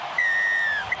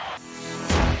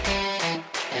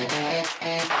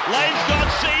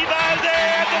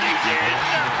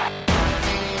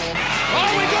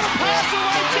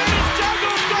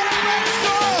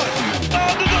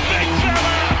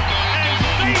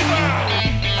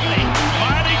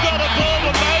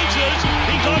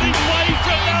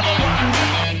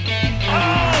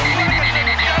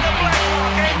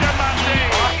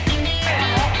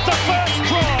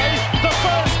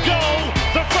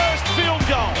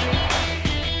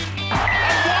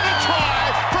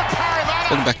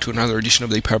Welcome back to another edition of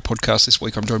the Para Podcast. This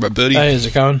week I'm joined by Birdie. Hey, how's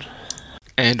it going?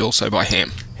 And also by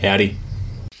Ham. Howdy.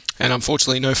 And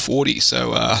unfortunately no 40,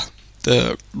 so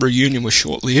the reunion was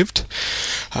short-lived.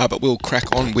 But we'll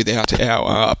crack on without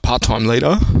our part-time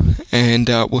leader. And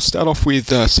we'll start off with,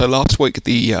 so last week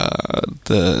the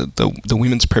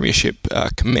Women's Premiership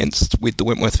commenced with the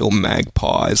Wentworthville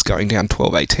Magpies going down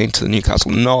 12-18 to the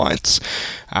Newcastle Knights.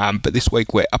 But this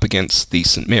week we're up against the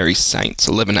St Mary's Saints,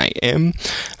 11am,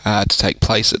 to take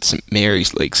place at St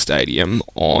Mary's League Stadium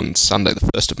on Sunday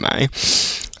the 1st of May.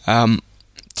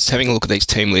 Just having a look at these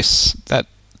team lists, that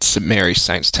St Mary's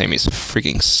Saints team is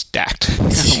frigging stacked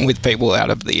with people out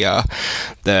of the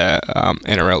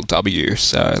NRLW.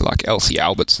 So like Elsie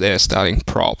Albert's there starting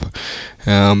prop.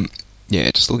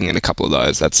 Just looking at a couple of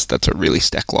those, that's a really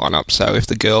stacked lineup. So if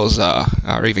the girls are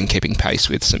even keeping pace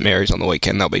with St Mary's on the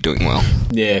weekend, they'll be doing well.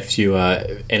 Yeah, a few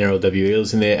NRLW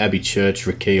Eels in there. Abby Church,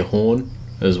 Rakia Horn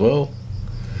as well.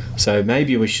 So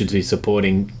maybe we should be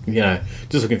supporting,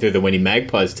 just looking through the Wendy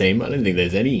Magpies team, I don't think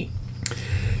there's any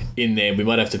in there. We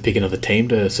might have to pick another team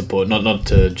to support, not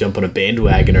to jump on a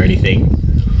bandwagon or anything,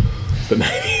 but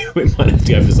maybe we might have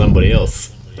to go for somebody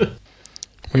else.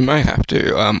 We may have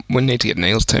to. We need to get an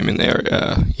Eels team in there.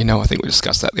 I think we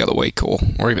discussed that the other week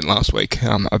or even last week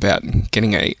about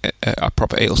getting a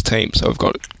proper Eels team. So we've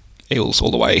got Eels all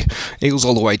the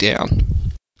way down.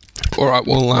 All right,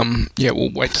 well,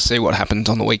 we'll wait to see what happens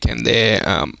on the weekend there.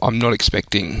 I'm not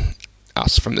expecting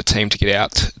us from the team to get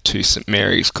out to St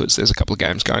Mary's because there's a couple of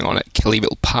games going on at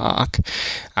Kellyville Park.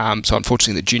 So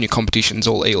unfortunately the junior competitions,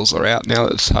 all Eels are out now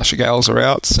that Tasha Gales are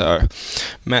out. So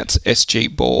Matt's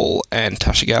SG Ball and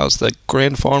Tasha Gales, the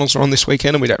grand finals are on this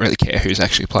weekend and we don't really care who's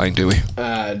actually playing, do we?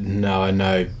 No, I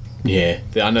know. Yeah,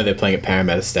 I know they're playing at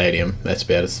Parramatta Stadium. That's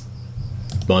about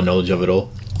my knowledge of it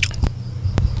all.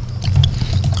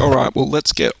 All right, well,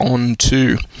 let's get on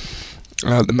to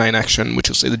the main action, which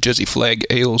will see the Jersey Flag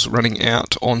Eels running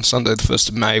out on Sunday the 1st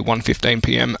of May,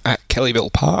 1:15pm at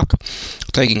Kellyville Park,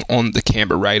 taking on the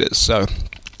Canberra Raiders. So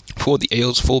for the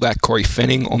Eels, fullback Corey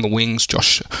Fenning, on the wings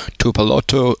Josh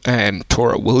Tupaloto and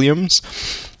Tora Williams,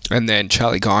 and then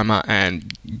Charlie Geimer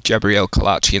and Gabrielle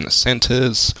Kalachi in the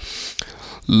centres.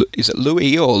 Is it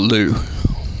Louis or Lou?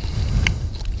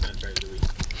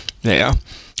 Yeah,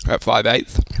 at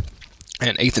 5'8",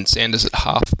 and Ethan Sanders at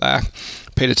halfback,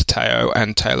 Peter Tateo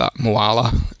and Taylor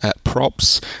Moala at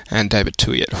props, and David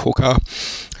Tui at hooker,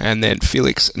 and then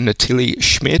Felix Natili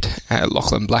Schmidt at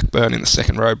Lachlan Blackburn in the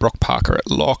second row, Brock Parker at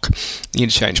lock. The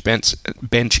interchange bench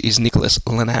is Nicholas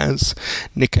Lanaz,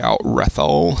 Nikau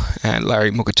Rathol, and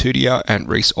Larry Mugatudia and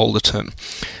Reece Alderton.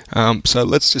 So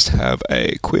let's just have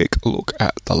a quick look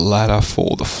at the ladder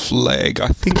for the flag. I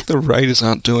think the Raiders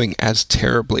aren't doing as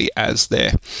terribly as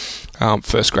their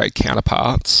first grade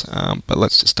counterparts, but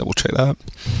let's just double check that.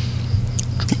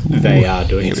 They are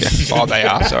doing it. Oh, they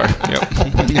are, sorry. Yep.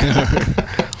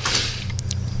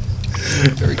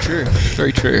 Very true.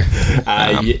 Very true.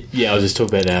 I was just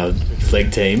talking about our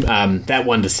flag team. That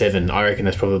 1-7, I reckon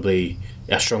that's probably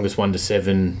our strongest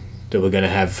 1-7 that we're going to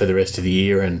have for the rest of the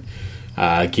year. And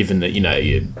given that,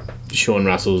 Sean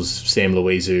Russell's, Sam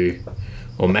Louisu,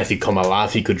 or Matthew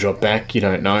Komalafi could drop back, you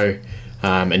don't know.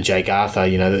 And Jake Arthur,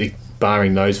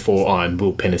 barring those four, and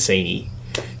Will Penasini,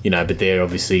 but they're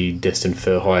obviously destined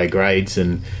for higher grades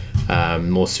and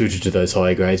more suited to those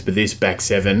higher grades. But this back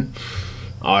seven,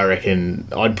 I reckon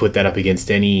I'd put that up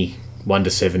against any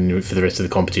 1-7 for the rest of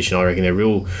the competition. I reckon they're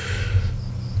real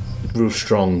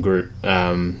strong group.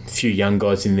 Few young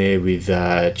guys in there with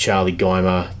Charlie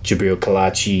Geimer, Jabril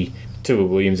Kalachi, Tua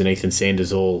Williams and Ethan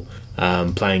Sanders all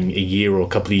playing a year or a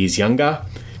couple of years younger.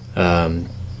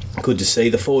 Good to see.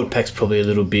 The forward pack's probably a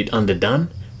little bit underdone.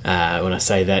 When I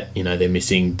say that, they're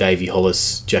missing Davey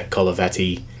Hollis, Jack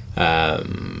Colavati.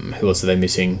 Who else are they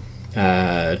missing?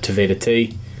 Tavita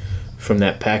T from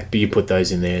that pack. But you put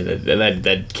those in there,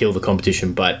 that'd kill the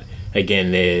competition. But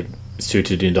again, they're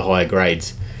suited into higher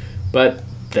grades. But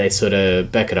they sort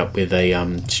of back it up with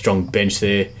a strong bench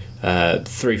there.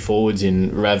 Three forwards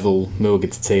in Ravel,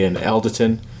 Muagatati and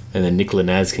Alderton. And then Nicola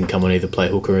Naz can come on, either play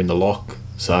hooker in the lock.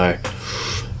 So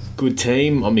good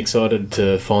team. I'm excited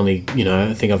to finally,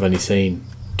 I think I've only seen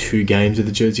 2 games of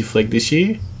the Jersey Flag this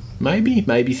year. Maybe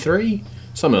 3.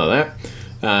 Something like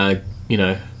that.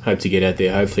 Hope to get out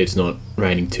there. Hopefully it's not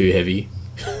raining too heavy.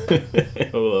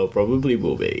 Well, it probably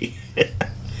will be.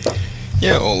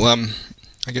 Yeah, well,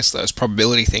 I guess those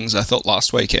probability things, I thought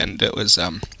last weekend it was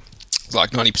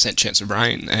like 90% chance of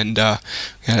rain, and we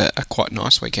had a quite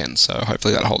nice weekend, so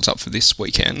hopefully that holds up for this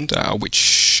weekend,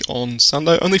 which on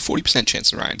Sunday only 40%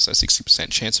 chance of rain, so 60%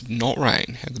 chance of not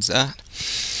rain. How good's that?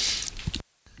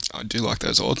 I do like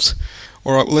those odds.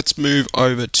 All right, well, let's move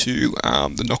over to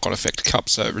the knock-on effect cup.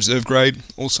 So reserve grade,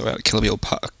 also out at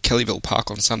Kellyville Park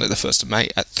on Sunday the 1st of May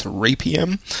at 3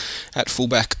 p.m. At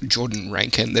fullback, Jordan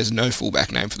Rankin. There's no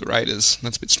fullback name for the Raiders.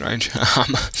 That's a bit strange.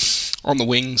 On the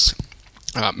wings,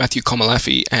 Matthew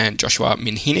Komalafi and Joshua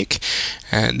Minhinik.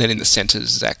 And then in the centres,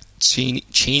 Zach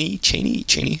Cheney,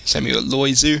 Samuel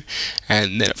Loizu,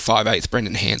 and then at 5'8",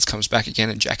 Brendan Hands comes back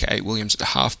again, and Jack A. Williams at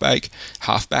halfback.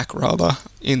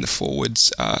 In the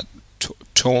forwards,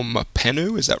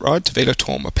 Tormapenu, is that right? Tavita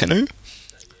Tormapenu.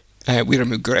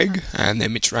 Wiramu Greg, and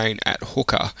then Mitch Rain at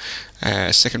hooker.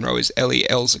 Second row is Ellie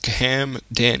Elzakaham,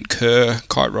 Dan Kerr,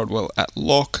 Kai Rodwell at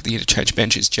lock. The interchange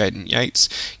bench is Jaden Yates,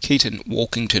 Keaton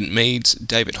Walkington Meads,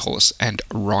 David Hollis, and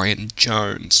Ryan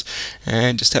Jones.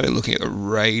 And just having a look at the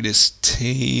Raiders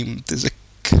team, there's a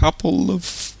couple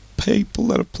of people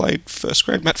that have played first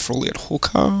grade. Matt Frawley at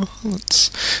hooker.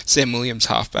 Sam Williams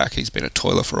halfback. He's been a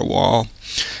toiler for a while.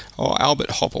 Albert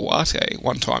Hopawate,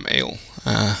 one-time eel,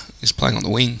 is playing on the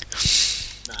wing.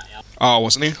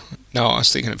 Wasn't he? No, I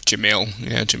was thinking of Jamil.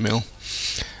 Yeah, Jamil.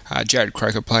 Jared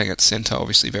Croker playing at centre,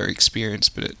 obviously very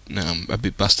experienced, but a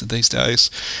bit busted these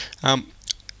days.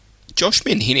 Josh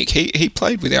Minhinik, he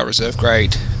played with our reserve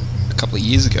grade a couple of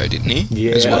years ago, didn't he?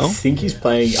 Yeah, as well? I think he's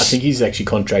playing. I think he's actually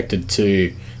contracted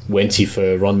to Wenty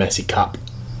for Ron Massey Cup.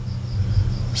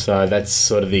 So that's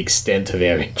sort of the extent of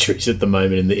our injuries at the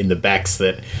moment in the backs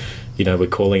that, we're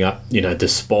calling up,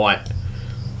 despite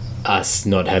us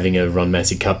not having a Ron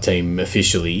Massey Cup team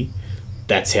officially,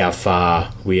 that's how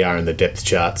far we are in the depth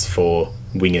charts for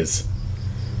wingers.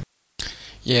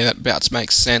 Yeah, that about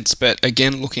makes sense. But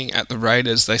again, looking at the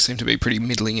Raiders, they seem to be pretty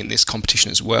middling in this competition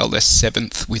as well. They're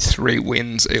 7th with 3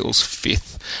 wins, Eels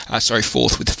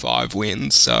 4th with 5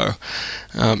 wins. So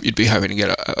you'd be hoping to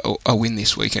get a win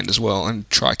this weekend as well and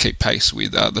try to keep pace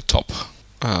with the top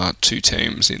 2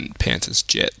 teams in Panthers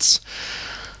Jets,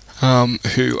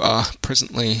 who are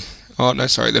presently...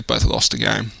 they've both lost a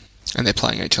game and they're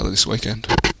playing each other this weekend.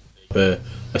 A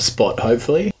spot,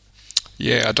 hopefully.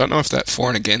 Yeah, I don't know if that for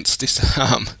and against is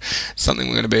something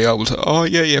we're going to be able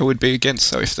to... we'd be against.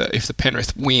 So if the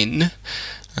Penrith win,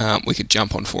 we could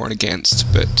jump on for and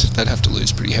against, but they'd have to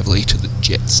lose pretty heavily to the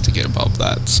Jets to get above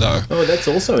that. So that's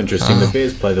also interesting. The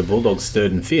Bears play the Bulldogs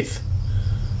 3rd and 5th.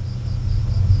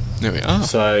 There we are.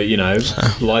 So,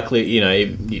 likely,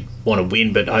 you want to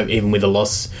win, but even with a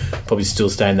loss, probably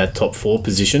still stay in that top 4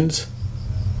 positions.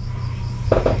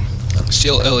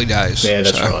 Still early days. Yeah,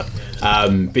 that's right.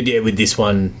 But yeah, with this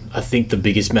one, I think the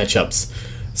biggest matchups,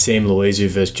 Sam Loizu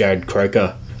versus Jared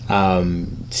Croker.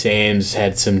 Sam's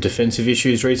had some defensive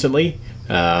issues recently,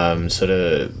 sort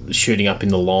of shooting up in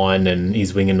the line and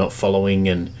his winger not following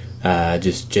and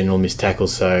just general missed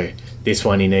tackles. So this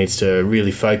one he needs to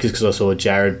really focus, because I saw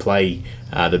Jared play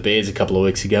the Bears a couple of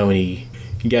weeks ago and he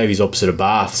gave his opposite a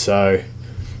bath. So,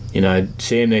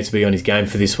 Sam needs to be on his game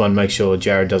for this one, make sure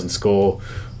Jared doesn't score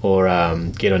or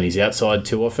get on his outside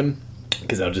too often,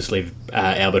 because they'll just leave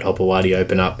Albert Hopewadi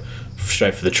open up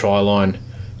straight for the try line.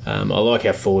 I like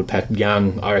our forward pack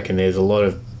young. I reckon there's a lot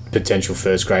of potential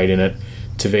first grade in it.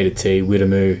 Tavita T,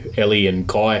 Wiramu, Ellie and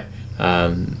Kai.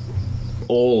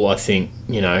 All, I think,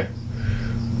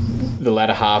 the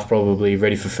latter half probably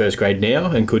ready for first grade now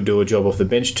and could do a job off the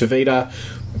bench. Tavita,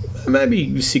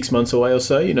 maybe 6 months away or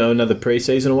so, another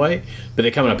pre-season away. But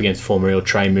they're coming up against former eel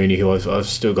Trey Mooney, who I've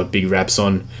still got big raps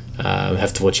on.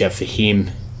 Have to watch out for him.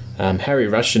 Harry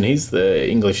Rushton, he's the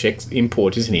English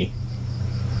import, isn't he?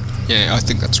 Yeah, I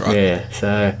think that's right. Yeah,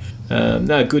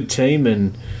 so good team,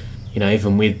 and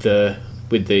even with the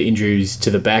injuries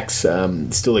to the backs,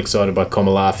 still excited by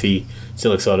Komalafi,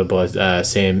 still excited by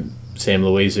Sam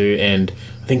Loizu, and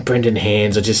I think Brendan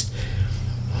Hands.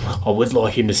 I would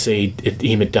like him to see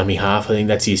him at dummy half. I think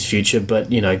that's his future, but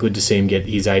good to see him get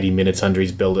his 80 minutes under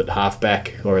his belt at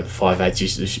halfback or at the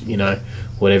 5/8,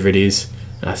 whatever it is.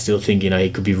 I still think he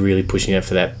could be really pushing out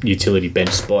for that utility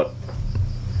bench spot.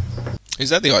 Is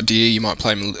that the idea? You might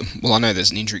play him... Well, I know there's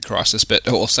an injury crisis, but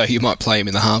also you might play him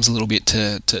in the halves a little bit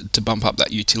to bump up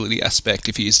that utility aspect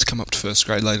if he is to come up to first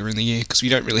grade later in the year, because we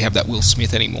don't really have that Will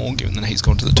Smith anymore, given that he's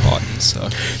gone to the Titans. So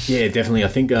yeah, definitely. I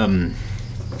think... I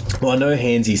know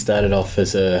Handsy started off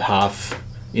as a half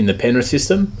in the Penrith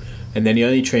system, and then he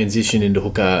only transitioned into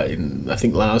hooker in, I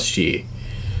think, last year.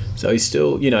 So he's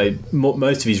still...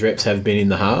 most of his reps have been in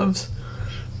the halves,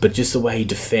 but just the way he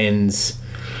defends...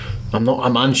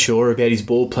 I'm unsure about his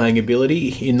ball playing ability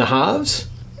in the halves,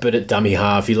 but at dummy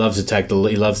half, he loves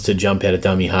to jump out of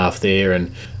dummy half there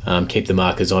and keep the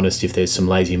markers honest if there's some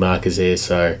lazy markers there.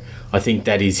 So I think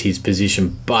that is his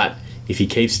position. But if he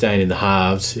keeps staying in the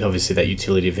halves, obviously that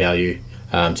utility value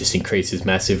just increases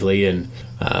massively, and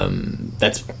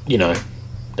that's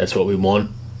what we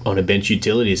want on a bench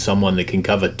utility, is someone that can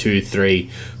cover 2, 3,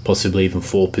 possibly even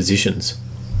 4 positions.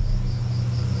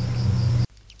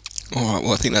 All right,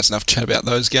 well, I think that's enough chat about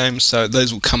those games. So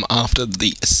those will come after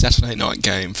the Saturday night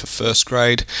game for first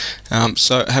grade.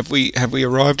 So have we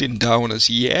arrived in Darwin as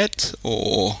yet,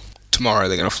 or tomorrow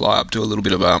they're going to fly up, do a little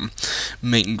bit of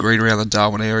meet and greet around the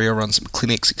Darwin area, run some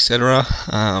clinics, etc.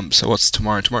 So what's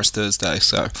tomorrow? Tomorrow's Thursday.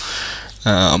 So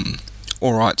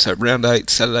all right, so round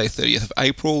 8, Saturday 30th of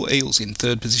April, Eels in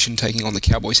 3rd position taking on the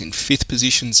Cowboys in 5th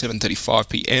position,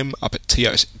 7:35pm up at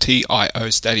TIO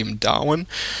Stadium, Darwin.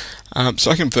 So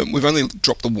I confirm we've only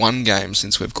dropped the one game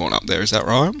since we've gone up there, is that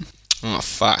right? Oh,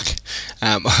 fuck.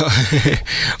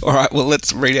 All right, well,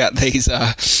 let's read out these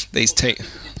teams.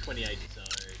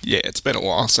 Yeah, it's been a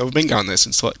while. So we've been going there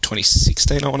since like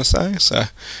 2016, I want to say. So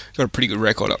got a pretty good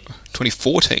record up.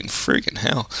 2014, friggin'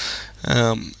 hell.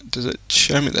 Does it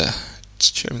show me the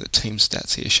team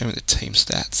stats here? Show me the team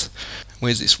stats.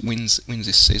 Where's this wins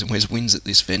this season? Where's wins at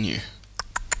this venue?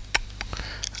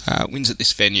 Wins at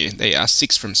this venue. They are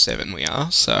 6 from 7. We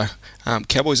are. So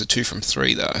Cowboys are 2 from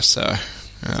 3 though. So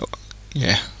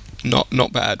yeah.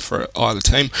 Not bad for either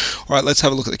team. All right, let's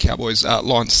have a look at the Cowboys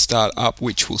line to start up,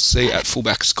 which we'll see at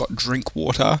fullback Scott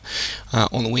Drinkwater,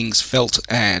 on the wings Felt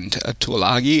and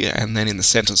Tuolagi, and then in the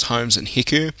centres Holmes and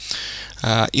Hiku.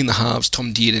 In the halves,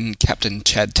 Tom Dearden, captain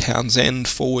Chad Townsend,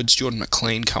 forwards Jordan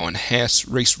McLean, Cohen Hess,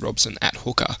 Reece Robson at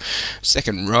hooker.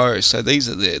 Second row, so these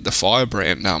are the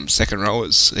firebrand second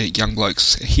rowers, young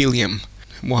blokes, Helium.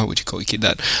 Why would you call your kid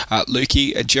that?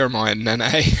 Lukey, Jeremiah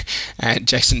Nane, and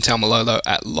Jason Talmalolo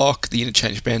at lock. The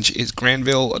interchange bench is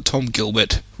Granville, Tom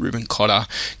Gilbert, Ruben Cotter,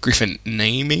 Griffin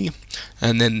Neame.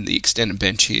 And then the extended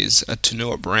bench is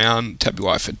Tanua Brown,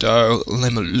 Tabuai Fado,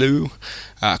 Lemelu,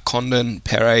 Condon,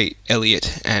 Pere,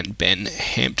 Elliott, and Ben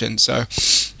Hampton. So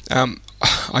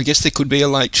I guess there could be a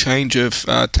late change of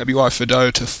Tabuai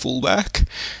Fado to fullback.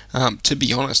 To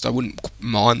be honest, I wouldn't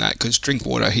mind that, because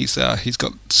Drinkwater, he's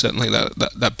got certainly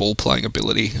that ball playing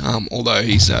ability. Although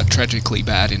he's tragically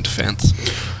bad in defence.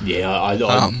 Yeah,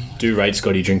 I do rate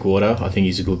Scotty Drinkwater. I think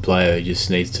he's a good player. He just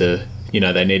needs to,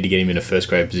 they need to get him in a first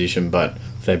grade position. But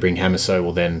if they bring Hamiso,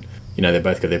 well then, they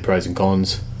both got their pros and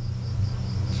cons.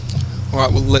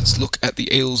 Alright, well, let's look at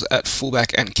the Eels at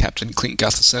fullback and captain Clint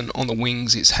Gutherson. On the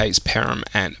wings is Hayes Parham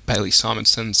and Bailey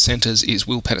Simonson. Centres is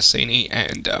Will Penisini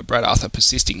and Brad Arthur,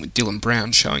 persisting with Dylan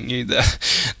Brown, showing you the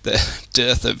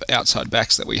dearth of outside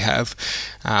backs that we have,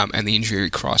 and the injury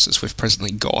crisis we've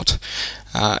presently got.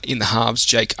 In the halves,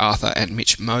 Jake Arthur and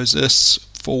Mitch Moses.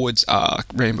 Forwards are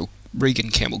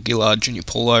Regan Campbell-Gillard, Junior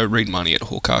Paulo, Reid Marnie at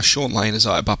hooker, Sean Lane,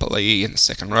 Isaiah Bapali'i in the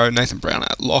second row, Nathan Brown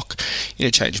at lock.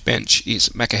 Interchange bench is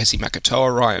Makahesi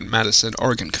Makatoa, Ryan Madison,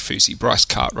 Oregon Kafusi, Bryce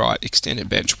Cartwright. Extended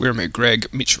bench, Wiramu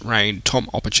Greg, Mitch Rain, Tom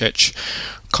Opacech,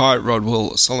 Kai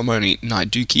Rodwell, Solomoni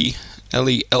Naiduki,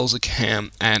 Eli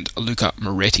Elzakam, and Luca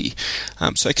Moretti.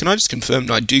 So can I just confirm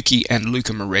Naiduki and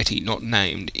Luca Moretti not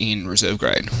named in reserve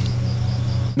grade?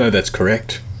 No, that's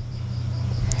correct.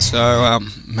 So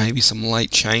maybe some late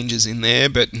changes in there,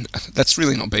 but that's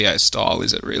really not BA's style,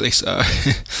 is it really? So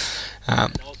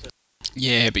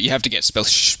yeah, but you have to get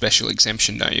special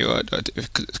exemption, don't you?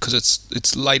 Because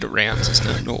it's later rounds, isn't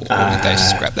it? Or did they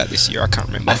scrap that this year? I can't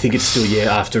remember. I think it's still,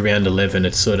 after round 11,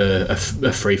 it's sort of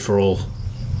a free-for-all.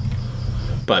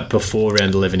 But before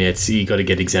round 11, you got to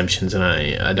get exemptions, and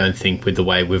I don't think with the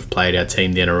way we've played our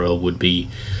team, the NRL would be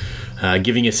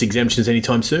giving us exemptions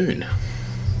anytime soon.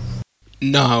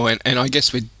 No, and I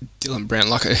guess with Dylan Brown,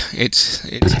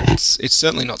 it's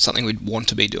certainly not something we'd want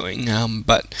to be doing,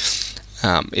 but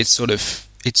it's sort of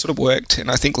worked.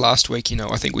 And I think last week,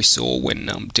 I think we saw when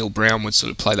Dylan Brown would sort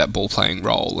of play that ball playing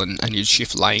role, and you'd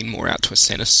shift Lane more out to a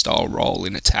centre style role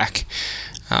in attack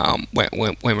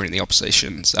when we're in the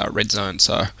opposition's red zone.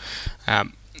 So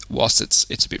whilst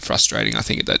it's a bit frustrating, I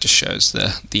think that just shows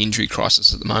the injury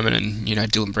crisis at the moment. And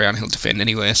Dylan Brown, he'll defend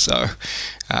anywhere, so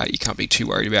you can't be too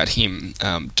worried about him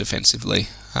defensively.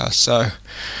 All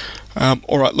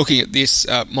right, looking at this,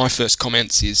 my first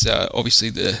comments is obviously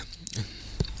the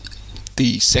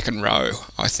second row,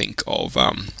 I think, of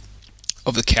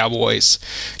the Cowboys.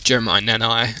 Jeremiah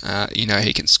Nanai,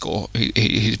 he can score.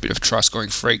 He's a bit of a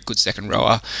try-scoring freak, good second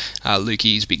rower.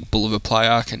 Lukey's a big bull of a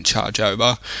player, can charge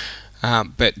over.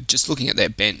 But just looking at their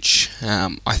bench,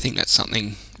 I think that's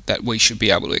something that we should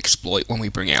be able to exploit when we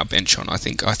bring our bench on. I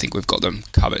think we've got them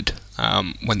covered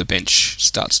when the bench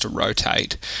starts to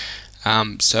rotate.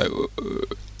 So,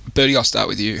 Bertie, I'll start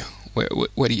with you.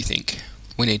 Where do you think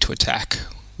we need to attack?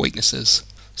 Weaknesses,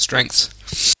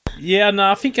 strengths? Yeah,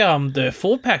 no, I think the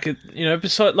forward pack,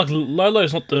 besides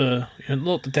Lolo's not the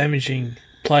not the damaging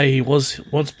play he was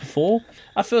once before.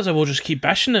 I feel as though we'll just keep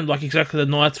bashing them like exactly the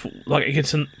Knights, like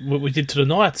against what we did to the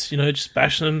Knights. Just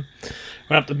bashing them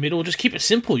right up the middle. Just keep it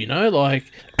simple.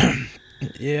 Like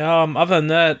yeah. Other than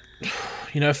that,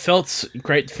 Felt's a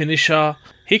great finisher.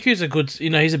 Hiku's a good,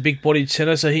 he's a big-bodied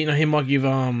centre, so he might give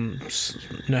hell.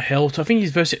 So I think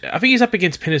he's up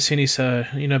against Penasini, so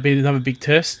be another big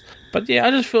test. But yeah,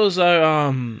 I just feel as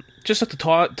though just like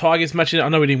the Tigers match, I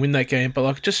know we didn't win that game, but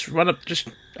like just run up, just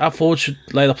our forward should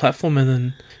lay the platform and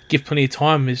then give plenty of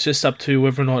time. It's just up to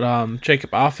whether or not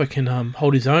Jacob Arthur can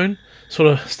hold his own, sort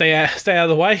of stay out of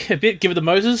the way a bit, give it to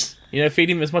Moses, feed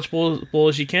him as much ball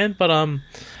as you can, but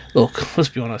look, let's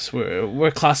be honest. We're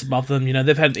a class above them.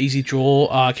 They've had an easy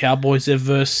draw. Cowboys, they've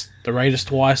versed the Raiders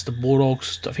twice, the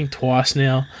Bulldogs, I think twice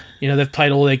now. They've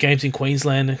played all their games in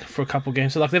Queensland for a couple of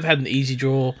games. So, they've had an easy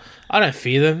draw. I don't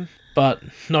fear them, but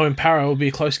knowing Para will be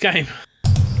a close game.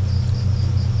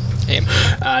 Yeah,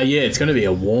 it's going to be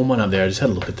a warm one up there. I just had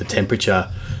a look at the temperature.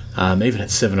 Even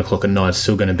at 7 o'clock at night, it's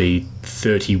still going to be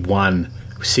 31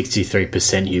 with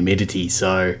 63% humidity.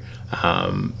 So,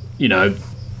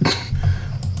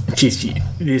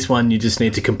 this one you just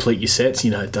need to complete your sets.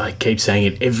 I keep saying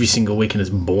it every single week and it's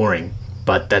boring,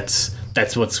 but that's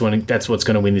what's going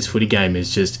to win this footy game,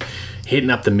 is just hitting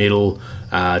up the middle,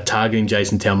 targeting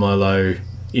Jason Taumalolo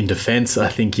in defence. I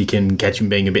think you can catch him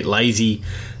being a bit lazy.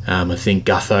 I think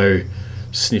Gutho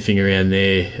sniffing around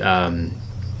there,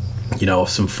 off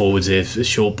some forwards there,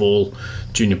 short ball,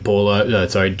 Junior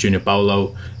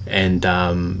Paulo and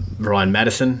Ryan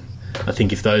Madison. I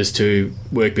think if those two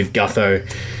work with Gutho,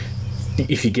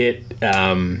 if you get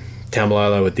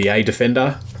Taumalolo at the A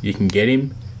defender, you can get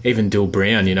him. Even Dill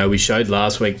Brown, we showed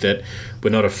last week that we're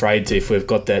not afraid to, if we've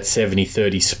got that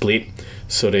 70-30 split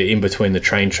sort of in between the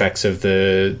train tracks of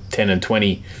the 10 and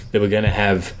 20, that we're going to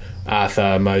have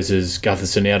Arthur, Moses,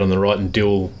 Gutherson out on the right and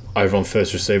Dill over on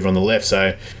first receiver on the left.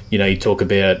 So, you talk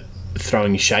about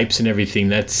throwing shapes and everything.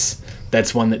 That's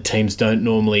one that teams don't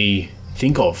normally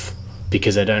think of,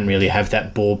 because they don't really have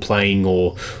that ball playing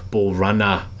or ball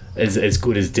runner as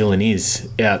good as Dylan is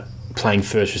out playing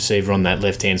first receiver on that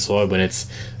left-hand side when it's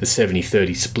a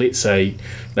 70-30 split. So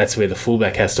that's where the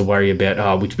fullback has to worry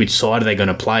about, which side are they going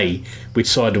to play? Which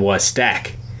side do I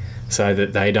stack? So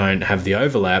that they don't have the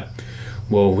overlap.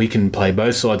 Well, we can play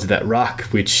both sides of that ruck,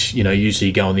 which,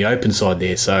 usually go on the open side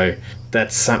there. So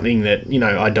that's something that,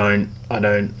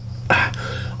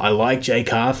 I like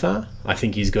Jake Arthur. I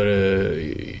think he's got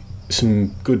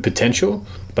some good potential,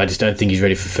 but I just don't think he's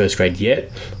ready for first grade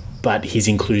yet. But his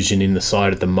inclusion in the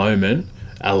side at the moment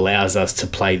allows us to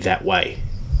play that way.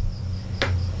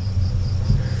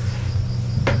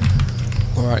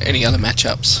 All right, any other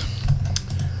matchups?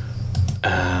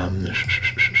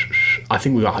 I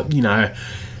think we got,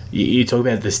 you talk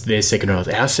about their second rows.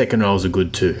 Our second rows are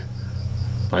good too.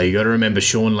 You got to remember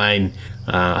Sean Lane.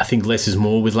 I think less is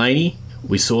more with Laney.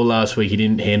 We saw last week he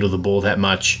didn't handle the ball that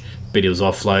much, but he was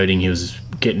offloading. He was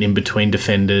getting in between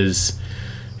defenders.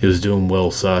 He was doing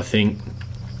well. So I think,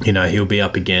 he'll be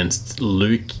up against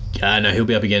Luke. He'll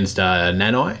be up against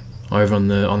Nanai over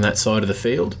on that side of the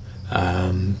field.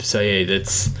 So yeah,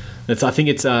 that's. I think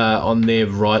it's on their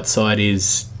right side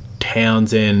is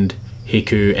Townsend,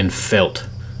 Hiku, and Felt.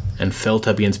 And Felt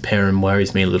up against Perham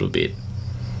worries me a little bit.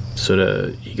 Sort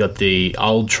of, you got the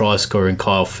old try scorer in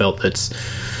Kyle Felt. That's,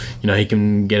 he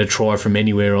can get a try from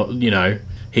anywhere.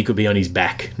 He could be on his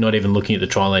back, not even looking at the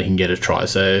try line, he can get a try.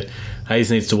 So Hayes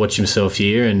needs to watch himself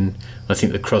here, and I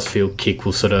think the crossfield kick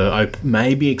will sort of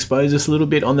maybe expose us a little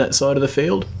bit on that side of the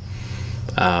field.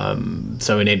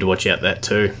 So we need to watch out that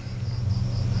too.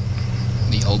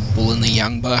 The old bull and the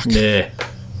young buck. Yeah.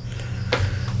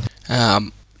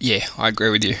 Yeah, I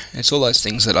agree with you. It's all those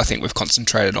things that I think we've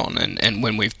concentrated on, and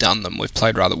when we've done them, we've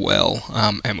played rather well,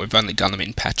 and we've only done them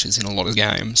in patches in a lot of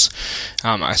games.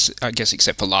 I guess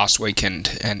except for last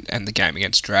weekend and the game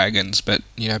against Dragons, but,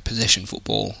 possession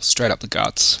football, straight up the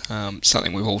guts,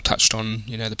 something we've all touched on,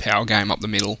 the power game up the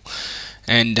middle.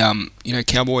 And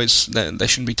Cowboys, they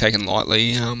shouldn't be taken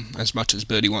lightly. As much as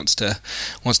Birdie wants to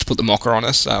put the mocker on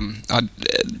us, I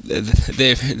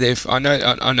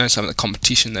know some of the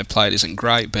competition they've played isn't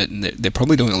great, but they're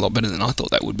probably doing a lot better than I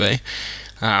thought they would be.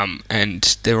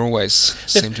 And they're always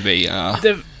seem to be.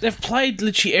 They've played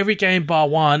literally every game bar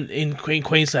one in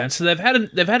Queensland, so they've had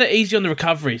it easy on the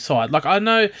recovery side. I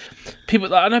know people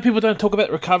don't talk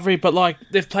about recovery, but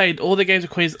they've played all the games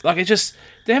of Queensland. It's just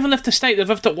they haven't left the state. They've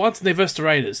left it once, and they've versed the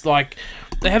Raiders. They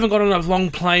haven't gone on a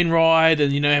long plane ride,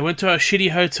 and went to a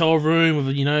shitty hotel room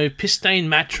with piss-stained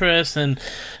mattress and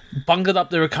bungled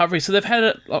up the recovery. So they've had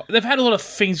a lot of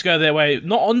things go their way,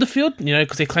 not on the field,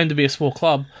 because they claim to be a small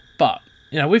club, but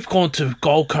you know, we've gone to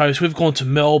Gold Coast, we've gone to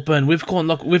Melbourne, we've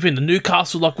been to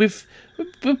Newcastle, like we've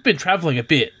been travelling a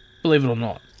bit, believe it or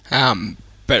not.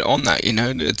 But on that, you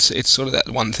know, it's sort of that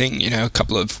one thing, you know, a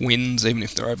couple of wins, even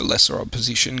if they're over lesser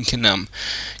opposition, can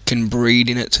breed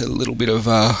in it to a little bit of,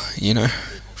 you know,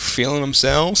 feeling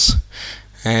themselves.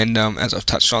 And as I've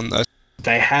touched on,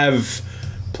 they have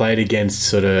played against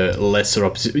sort of lesser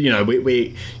opposition. You know,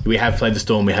 we have played the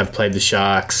Storm, we have played the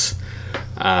Sharks,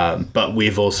 but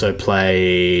we've also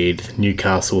played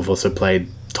Newcastle, we've also played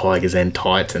Tigers and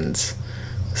Titans.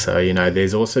 So, you know,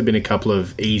 there's also been a couple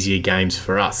of easier games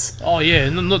for us. Oh yeah,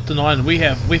 and I'm not denying we've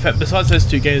had, besides those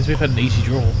 2 games, we've had an easy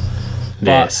draw.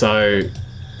 Yeah, so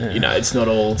you know, it's not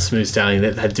all smooth sailing.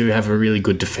 They do have a really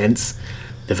good defence.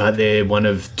 They're one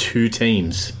of 2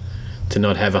 teams to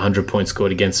not have 100 points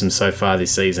scored against them so far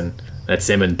this season. That's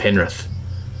them and Penrith.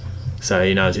 So,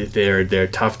 you know, they're a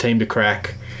tough team to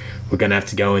crack. We're going to have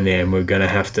to go in there and we're going to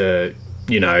have to,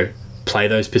 you know, play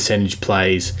those percentage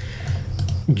plays.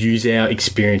 Use our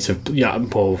experience of,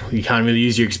 well, you can't really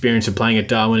use your experience of playing at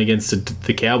Darwin against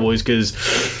the Cowboys because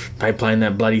they play in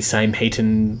that bloody same heat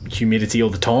and humidity all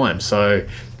the time. So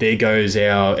there goes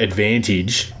our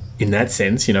advantage in that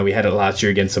sense. You know, we had it last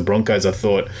year against the Broncos. I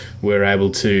thought we were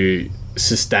able to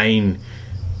sustain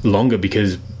longer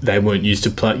because they weren't used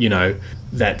to play, you know,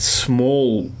 that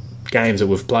small games that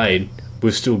we've played.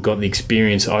 We've still got the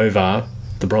experience over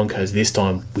the Broncos. This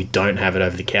time we don't have it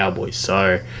over the Cowboys.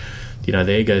 So, you know,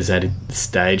 there goes that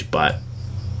stage, but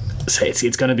it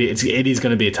is going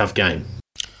to be a tough game.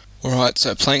 All right,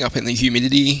 so playing up in the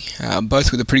humidity,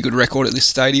 both with a pretty good record at this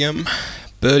stadium.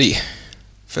 Birdie,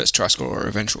 first try scorer or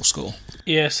eventual score?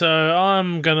 Yeah, so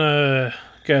I'm gonna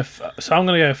go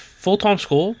full-time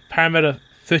score. Parramatta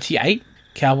 38,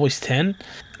 Cowboys 10.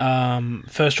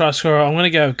 First try scorer, I'm gonna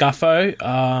go Guffo.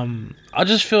 I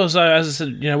just feel as though, as I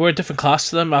said, you know, we're a different class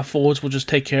to them. Our forwards will just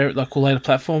take care of it, like we'll lay the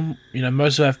platform. You know,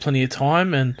 most will have plenty of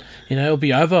time, and you know, it'll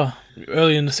be over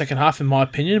early in the second half, in my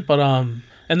opinion. But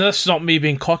and that's not me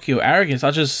being cocky or arrogant.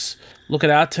 I just look at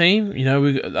our team. You know,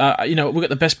 we got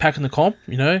the best pack in the comp.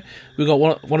 You know, we got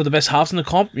one of the best halves in the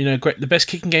comp. You know, the best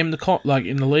kicking game in the comp, like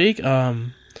in the league.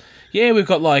 Yeah, we've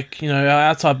got like, you know, our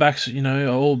outside backs. You know,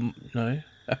 are all, you know,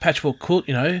 a patchwork quilt.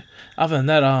 You know, other than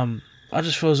that, I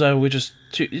just feel as though we're just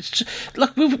too. It's just,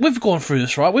 like we've gone through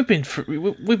this, right? We've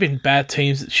been bad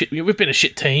teams. We've been a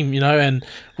shit team, you know, and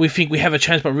we think we have a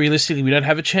chance, but realistically, we don't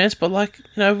have a chance. But like,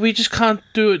 you know, we just can't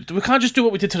do it. We can't just do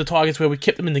what we did to the Tigers, where we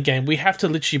kept them in the game. We have to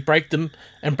literally break them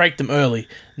and break them early.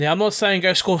 Now, I'm not saying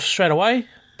go score straight away,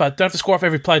 but don't have to score off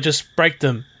every play. Just break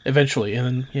them eventually, and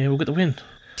then yeah, we'll get the win.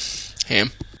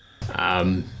 Ham.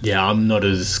 Yeah, I'm not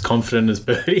as confident as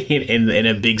Birdie in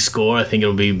a big score. I think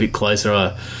it'll be a bit closer.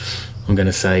 I'm going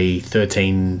to say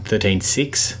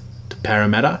 13-6 to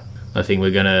Parramatta. I think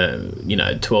we're going to, you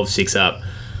know, 12-6 up,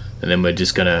 and then we're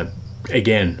just going to,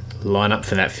 again, line up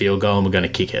for that field goal and we're going to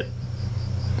kick it.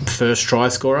 First try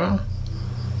scorer,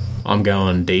 I'm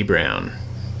going D Brown.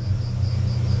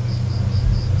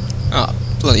 Oh,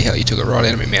 bloody hell, you took it right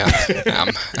out of my mouth.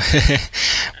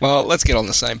 Well, let's get on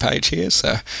the same page here.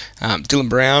 So, Dylan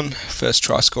Brown, first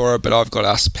try scorer, but I've got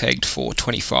us pegged for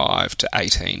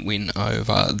 25-18 win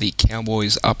over the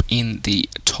Cowboys up in the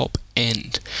top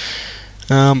end.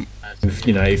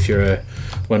 If you're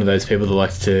one of those people that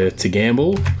likes to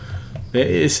gamble,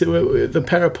 the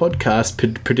Para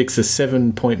Podcast predicts a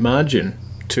 7-point margin.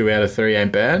 2 out of 3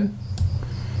 ain't bad.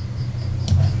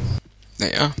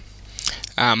 There you are.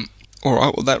 All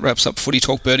right, well, that wraps up Footy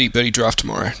Talk. Birdie draft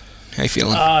tomorrow. How you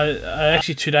feeling?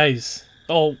 Actually 2 days.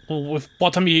 Oh, well,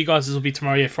 what time of you guys? This will be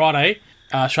tomorrow, yeah, Friday,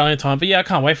 Australian time. But yeah, I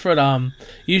can't wait for it.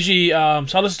 Usually, so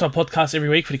I listen to a podcast every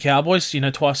week for the Cowboys, you know,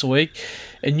 twice a week.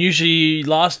 And usually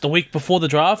the week before the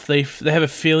draft, they have a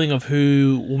feeling of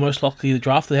who will most likely the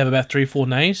draft. They have about 3-4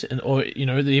 names, or, you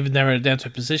know, they even narrow it down to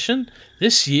a position.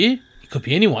 This year, it could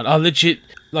be anyone. I was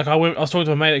talking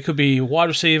to a mate, it could be wide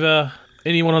receiver,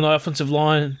 anyone on the offensive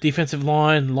line, defensive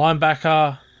line,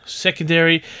 linebacker,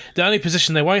 secondary. The only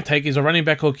position they won't take is a running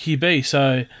back or QB.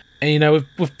 So, and you know,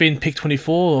 we've been picked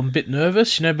 24. I'm a bit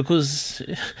nervous, you know, because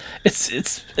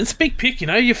it's a big pick. You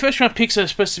know, your first round picks are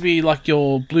supposed to be like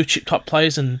your blue chip type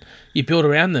players, and you build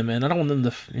around them. And I don't want them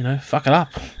to, you know, fuck it up.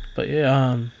 But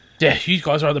yeah, you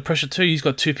guys are under pressure too. You've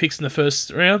got 2 picks in the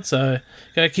first round, so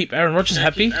gotta keep Aaron Rodgers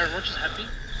happy.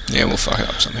 Yeah, we'll fuck it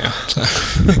up somehow. So.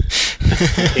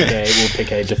 We'll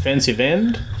pick a defensive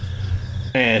end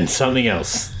and something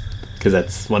else, because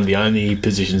that's one of the only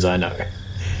positions I know.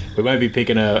 We won't be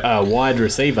picking a wide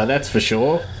receiver, that's for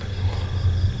sure.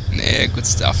 Yeah, good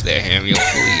stuff there, Ham. You've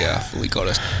fully got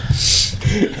it.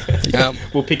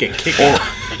 We'll pick a kicker.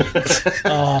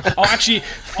 Actually,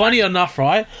 funny enough,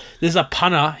 right? There's a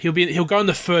punter. He'll go in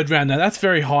the third round. Now that's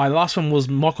very high. The last one was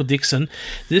Michael Dixon.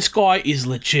 This guy is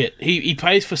legit. He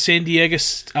plays for San Diego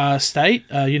State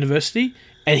University,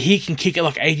 and he can kick it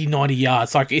like 80, 90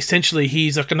 yards. Like essentially,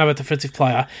 he's like another defensive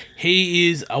player. He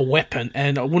is a weapon,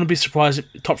 and I wouldn't be surprised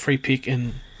if top 3 pick.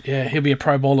 And yeah, he'll be a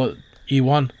Pro Bowler year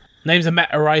 1. Name's a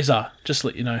Matt Eraser. Just to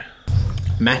let you know.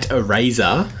 Matt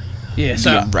Eraser. Yeah,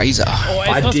 so Razor. Oh, it's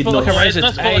I not did spelled like not- a razor.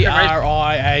 It's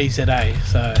Ariaza.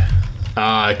 So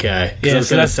Okay. 'Cause Yeah, I was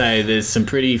so going to that's- say there's some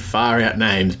pretty far out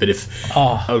names, but if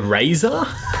Oh. Eraser,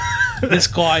 this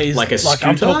guy is Like a I'm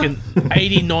scooter? talking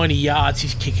 80, 90 yards.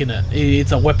 He's kicking it.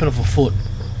 It's a weapon of a foot.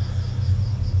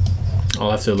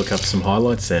 I'll have to look up some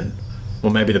highlights then,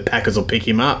 or maybe the Packers will pick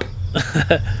him up.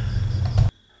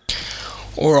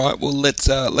 All right, well let's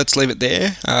leave it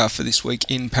there for this week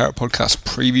in Para Podcast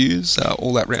previews,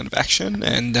 all that round of action,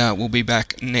 and we'll be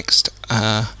back next.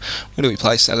 When do we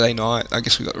play? Saturday night. I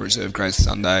guess we've got the reserve grade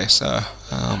Sunday, so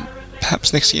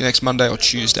perhaps next Monday or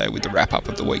Tuesday with the wrap up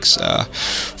of the week's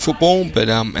football. But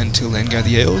until then, go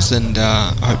the Eels, and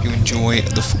I hope you enjoy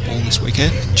the football this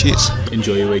weekend. Cheers.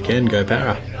 Enjoy your weekend. Go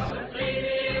Para.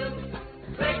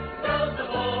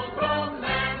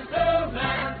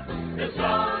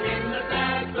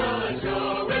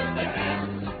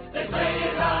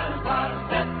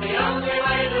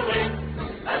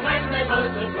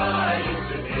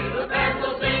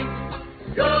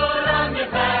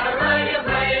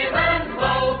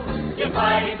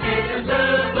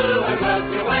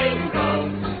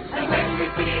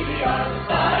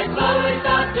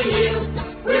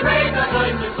 We raise our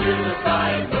voices to the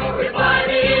sky.